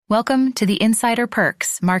Welcome to the Insider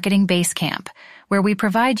Perks Marketing Basecamp, where we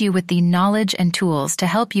provide you with the knowledge and tools to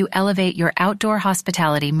help you elevate your outdoor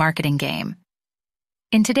hospitality marketing game.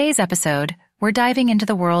 In today's episode, we're diving into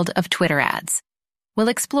the world of Twitter ads. We'll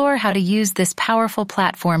explore how to use this powerful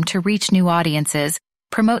platform to reach new audiences,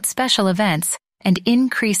 promote special events, and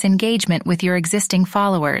increase engagement with your existing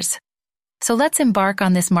followers. So let's embark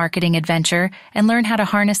on this marketing adventure and learn how to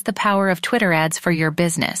harness the power of Twitter ads for your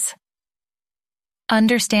business.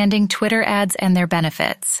 Understanding Twitter ads and their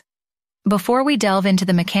benefits. Before we delve into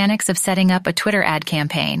the mechanics of setting up a Twitter ad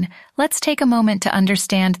campaign, let's take a moment to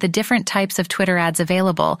understand the different types of Twitter ads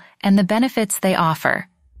available and the benefits they offer.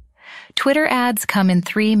 Twitter ads come in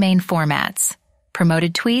three main formats: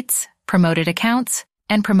 promoted tweets, promoted accounts,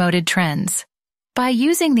 and promoted trends. By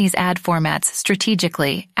using these ad formats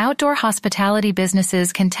strategically, outdoor hospitality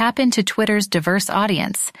businesses can tap into Twitter's diverse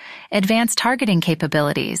audience, advance targeting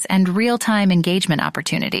capabilities, and real-time engagement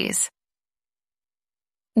opportunities.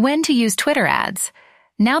 When to use Twitter ads?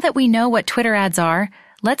 Now that we know what Twitter ads are,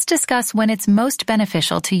 let's discuss when it's most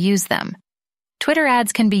beneficial to use them. Twitter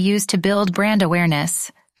ads can be used to build brand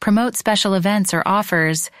awareness, promote special events or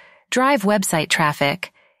offers, drive website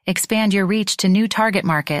traffic, expand your reach to new target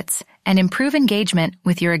markets, and improve engagement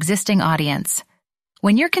with your existing audience.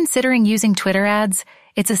 When you're considering using Twitter ads,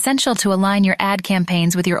 it's essential to align your ad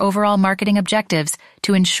campaigns with your overall marketing objectives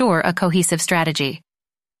to ensure a cohesive strategy.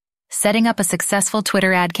 Setting up a successful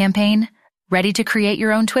Twitter ad campaign? Ready to create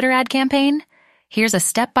your own Twitter ad campaign? Here's a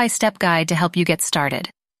step-by-step guide to help you get started.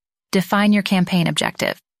 Define your campaign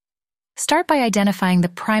objective. Start by identifying the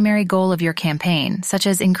primary goal of your campaign, such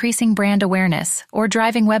as increasing brand awareness or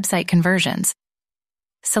driving website conversions.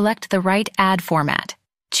 Select the right ad format.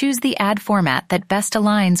 Choose the ad format that best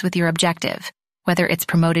aligns with your objective, whether it's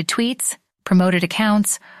promoted tweets, promoted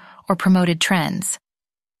accounts, or promoted trends.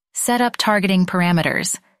 Set up targeting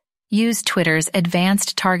parameters. Use Twitter's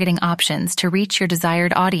advanced targeting options to reach your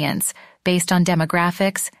desired audience based on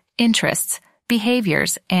demographics, interests,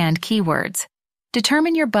 behaviors, and keywords.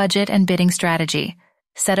 Determine your budget and bidding strategy.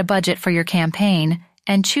 Set a budget for your campaign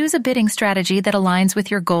and choose a bidding strategy that aligns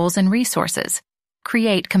with your goals and resources.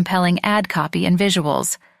 Create compelling ad copy and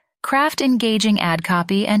visuals. Craft engaging ad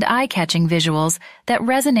copy and eye-catching visuals that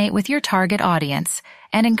resonate with your target audience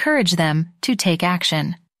and encourage them to take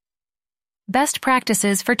action. Best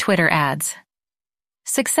practices for Twitter ads.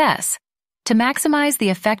 Success. To maximize the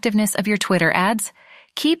effectiveness of your Twitter ads,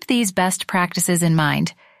 keep these best practices in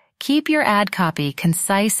mind. Keep your ad copy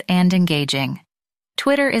concise and engaging.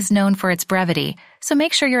 Twitter is known for its brevity, so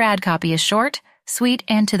make sure your ad copy is short, sweet,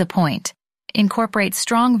 and to the point. Incorporate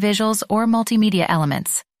strong visuals or multimedia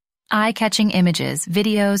elements. Eye-catching images,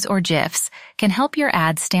 videos, or GIFs can help your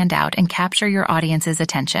ads stand out and capture your audience's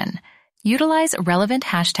attention. Utilize relevant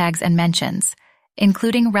hashtags and mentions.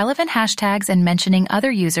 Including relevant hashtags and mentioning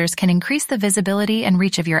other users can increase the visibility and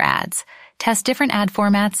reach of your ads. Test different ad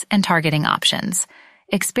formats and targeting options.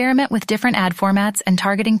 Experiment with different ad formats and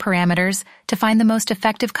targeting parameters to find the most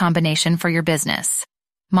effective combination for your business.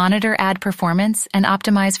 Monitor ad performance and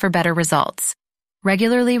optimize for better results.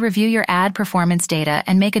 Regularly review your ad performance data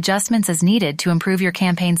and make adjustments as needed to improve your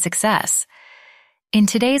campaign success. In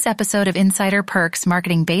today's episode of Insider Perks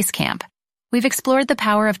Marketing Basecamp, we've explored the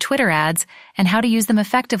power of Twitter ads and how to use them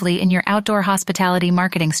effectively in your outdoor hospitality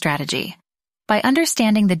marketing strategy. By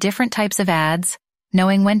understanding the different types of ads,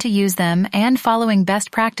 knowing when to use them, and following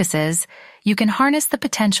best practices, you can harness the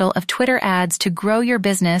potential of Twitter ads to grow your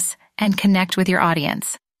business and connect with your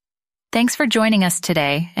audience. Thanks for joining us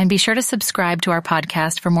today, and be sure to subscribe to our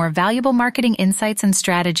podcast for more valuable marketing insights and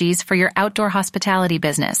strategies for your outdoor hospitality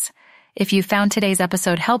business. If you found today's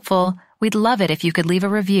episode helpful, we'd love it if you could leave a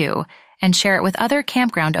review and share it with other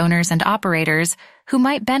campground owners and operators who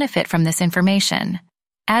might benefit from this information.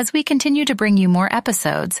 As we continue to bring you more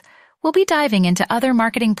episodes, we'll be diving into other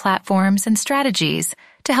marketing platforms and strategies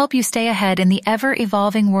to help you stay ahead in the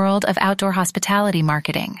ever-evolving world of outdoor hospitality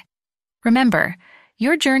marketing. Remember,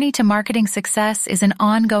 your journey to marketing success is an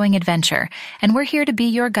ongoing adventure, and we're here to be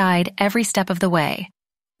your guide every step of the way.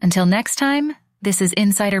 Until next time, this is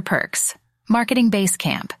Insider Perks, Marketing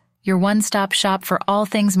Basecamp, your one-stop shop for all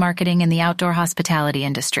things marketing in the outdoor hospitality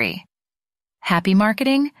industry. Happy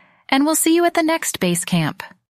marketing, and we'll see you at the next Basecamp.